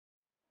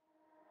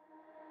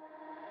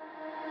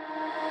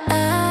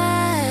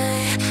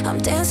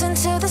dancing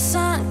till the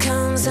sun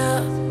comes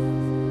up.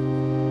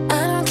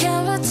 I don't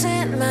care what's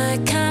in my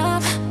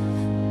cup.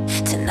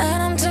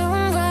 Tonight I'm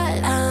doing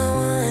what I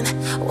want,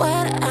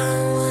 what I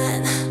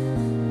want.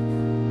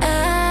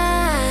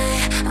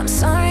 I'm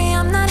sorry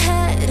I'm not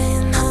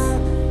heading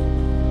home.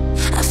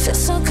 I feel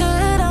so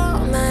good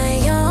on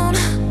my own.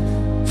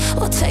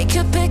 We'll take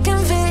your pick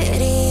and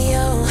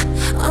video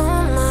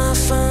on my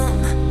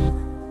phone.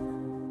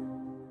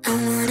 I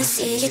wanna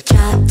see you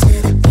drop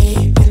to the